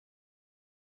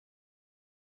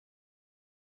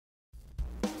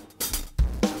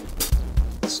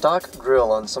stock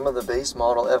grille on some of the base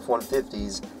model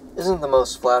F-150s isn't the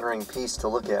most flattering piece to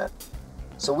look at,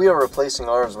 so we are replacing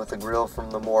ours with a grille from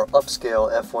the more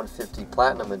upscale F-150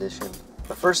 Platinum Edition.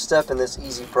 The first step in this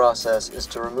easy process is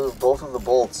to remove both of the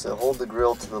bolts that hold the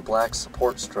grille to the black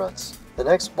support struts. The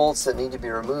next bolts that need to be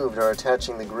removed are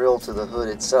attaching the grille to the hood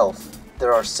itself.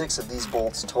 There are 6 of these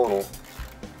bolts total.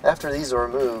 After these are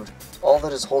removed, all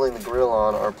that is holding the grille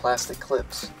on are plastic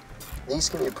clips. These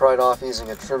can be pried off using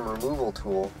a trim removal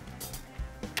tool.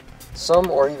 Some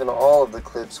or even all of the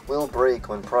clips will break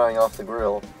when prying off the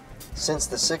grille. Since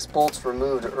the 6 bolts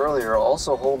removed earlier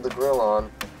also hold the grille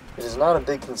on, it is not a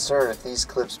big concern if these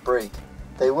clips break.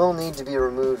 They will need to be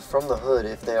removed from the hood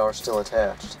if they are still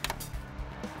attached.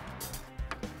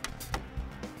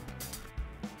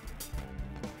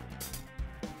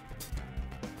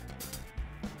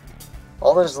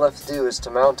 All that is left to do is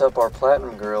to mount up our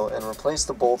Platinum grille and replace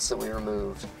the bolts that we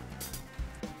removed.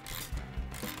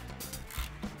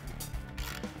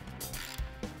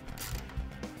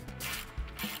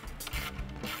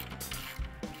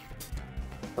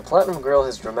 The Platinum grille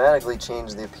has dramatically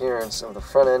changed the appearance of the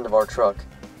front end of our truck.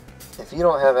 If you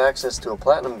don't have access to a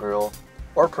Platinum grille,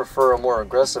 or prefer a more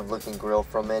aggressive looking grille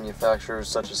from manufacturers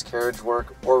such as Carriage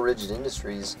Work or Rigid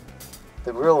Industries,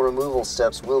 the grille removal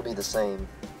steps will be the same.